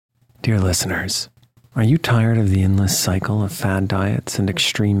Dear listeners, are you tired of the endless cycle of fad diets and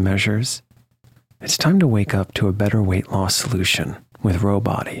extreme measures? It's time to wake up to a better weight loss solution with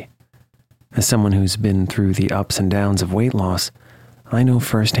Rowbody. As someone who's been through the ups and downs of weight loss, I know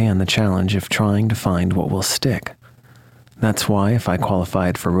firsthand the challenge of trying to find what will stick. That's why if I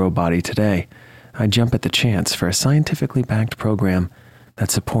qualified for Rowbody today, I'd jump at the chance for a scientifically backed program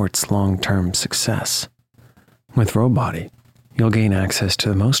that supports long-term success. With Rowbody, you'll gain access to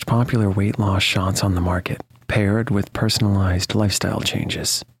the most popular weight loss shots on the market, paired with personalized lifestyle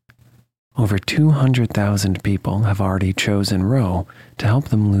changes. Over 200,000 people have already chosen Row to help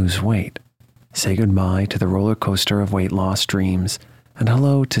them lose weight. Say goodbye to the roller coaster of weight loss dreams and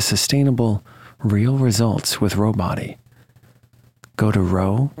hello to sustainable, real results with Rowbody. Go to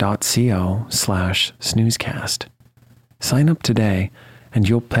row.co/snoozecast. Sign up today and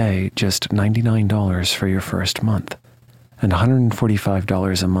you'll pay just $99 for your first month and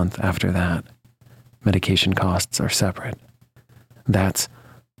 $145 a month after that. Medication costs are separate. That's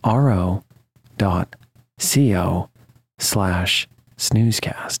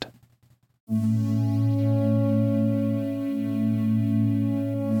ro.co/snoozecast.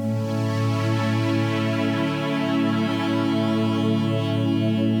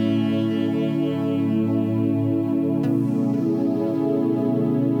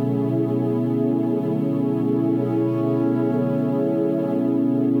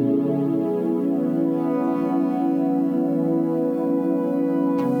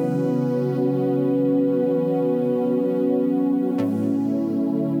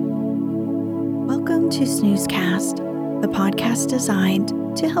 Welcome to Snoozecast, the podcast designed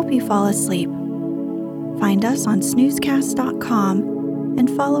to help you fall asleep. Find us on snoozecast.com and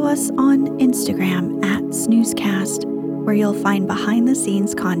follow us on Instagram at Snoozecast, where you'll find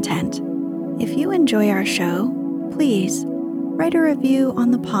behind-the-scenes content. If you enjoy our show, please write a review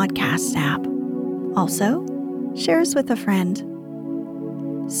on the podcast app. Also, share us with a friend.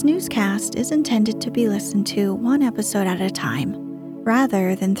 Snoozecast is intended to be listened to one episode at a time,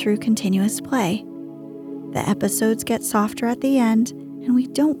 rather than through continuous play. The episodes get softer at the end, and we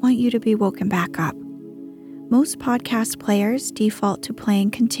don't want you to be woken back up. Most podcast players default to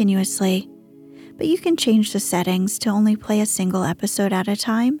playing continuously, but you can change the settings to only play a single episode at a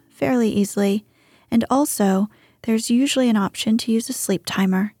time fairly easily, and also there's usually an option to use a sleep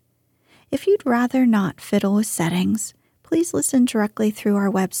timer. If you'd rather not fiddle with settings, please listen directly through our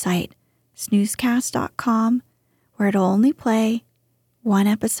website, snoozecast.com, where it'll only play one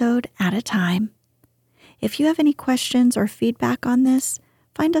episode at a time. If you have any questions or feedback on this,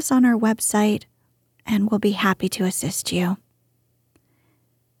 find us on our website and we'll be happy to assist you.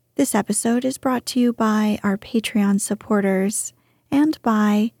 This episode is brought to you by our Patreon supporters and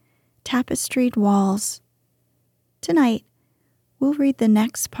by Tapestried Walls. Tonight, we'll read the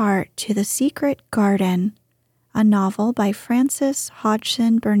next part to The Secret Garden, a novel by Frances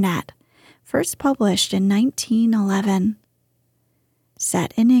Hodgson Burnett, first published in 1911.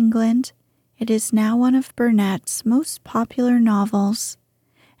 Set in England, it is now one of Burnett's most popular novels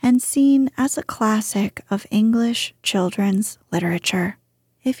and seen as a classic of English children's literature.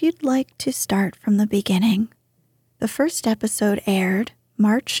 If you'd like to start from the beginning, the first episode aired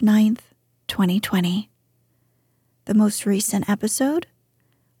March 9th, 2020. The most recent episode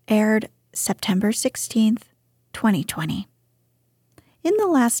aired September 16th, 2020. In the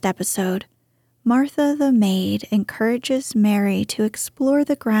last episode, Martha the maid encourages Mary to explore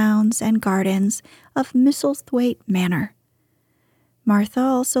the grounds and gardens of Misselthwaite Manor. Martha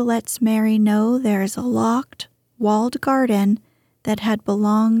also lets Mary know there is a locked, walled garden that had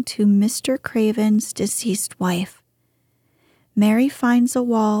belonged to Mr. Craven's deceased wife. Mary finds a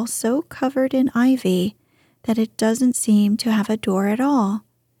wall so covered in ivy that it doesn't seem to have a door at all.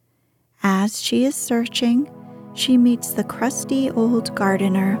 As she is searching, she meets the crusty old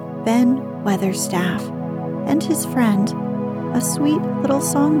gardener, Ben Weatherstaff, and his friend, a sweet little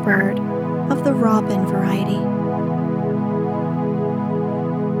songbird of the robin variety.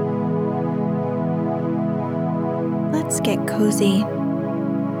 Let's get cozy.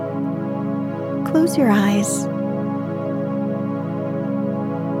 Close your eyes.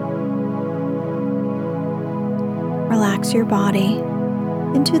 Relax your body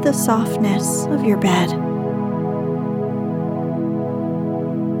into the softness of your bed.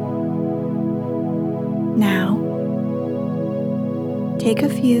 Now, take a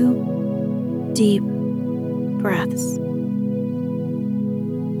few deep breaths.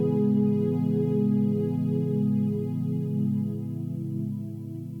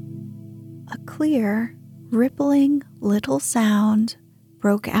 A clear, rippling little sound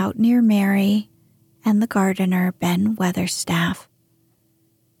broke out near Mary and the gardener, Ben Weatherstaff.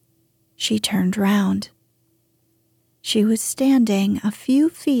 She turned round. She was standing a few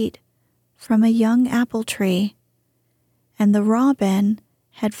feet from a young apple tree, and the robin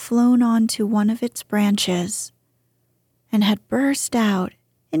had flown onto one of its branches and had burst out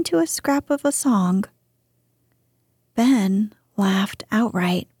into a scrap of a song. Ben laughed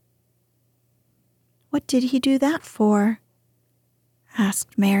outright. "What did he do that for?"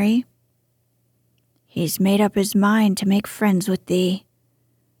 asked Mary. "He's made up his mind to make friends with thee,"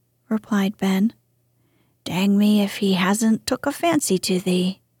 replied Ben. "Dang me if he hasn't took a fancy to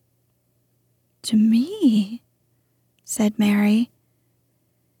thee." "To me?" said Mary,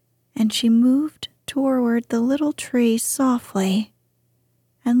 and she moved toward the little tree softly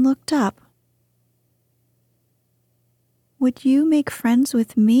and looked up. "Would you make friends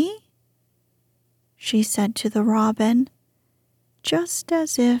with me?" she said to the robin, just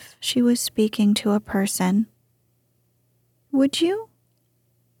as if she was speaking to a person. "Would you?"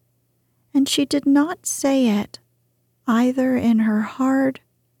 And she did not say it either in her hard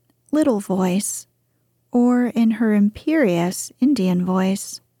little voice or in her imperious Indian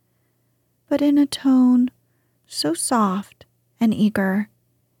voice, but in a tone so soft and eager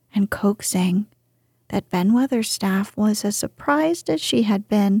and coaxing that Ben Weatherstaff was as surprised as she had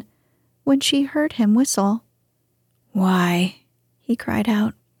been when she heard him whistle. "Why," he cried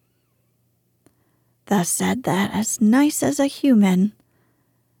out, "thou said that as nice as a human,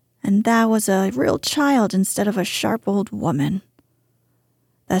 and thou was a real child instead of a sharp old woman.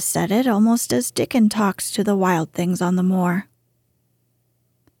 Thou said it almost as Dickon talks to the wild things on the moor."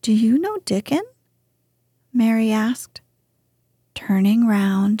 "Do you know Dickon?" Mary asked, turning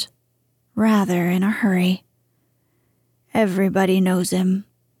round rather in a hurry. "Everybody knows him.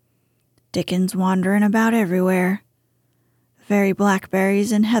 Dickon's wandering about everywhere. The very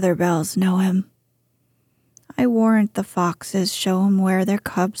blackberries and heather bells know him. I warrant the foxes show him where their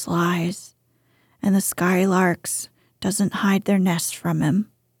cubs lies, and the skylarks doesn't hide their nest from him."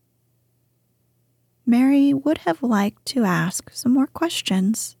 Mary would have liked to ask some more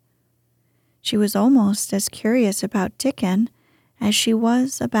questions. She was almost as curious about Dickon as she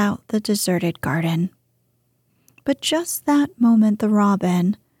was about the deserted garden. But just that moment the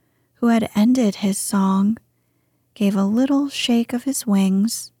robin, who had ended his song, gave a little shake of his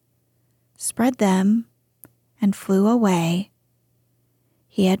wings, spread them, and flew away.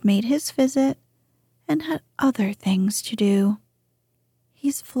 He had made his visit and had other things to do.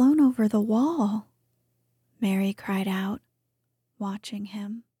 "He's flown over the wall," Mary cried out, watching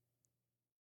him.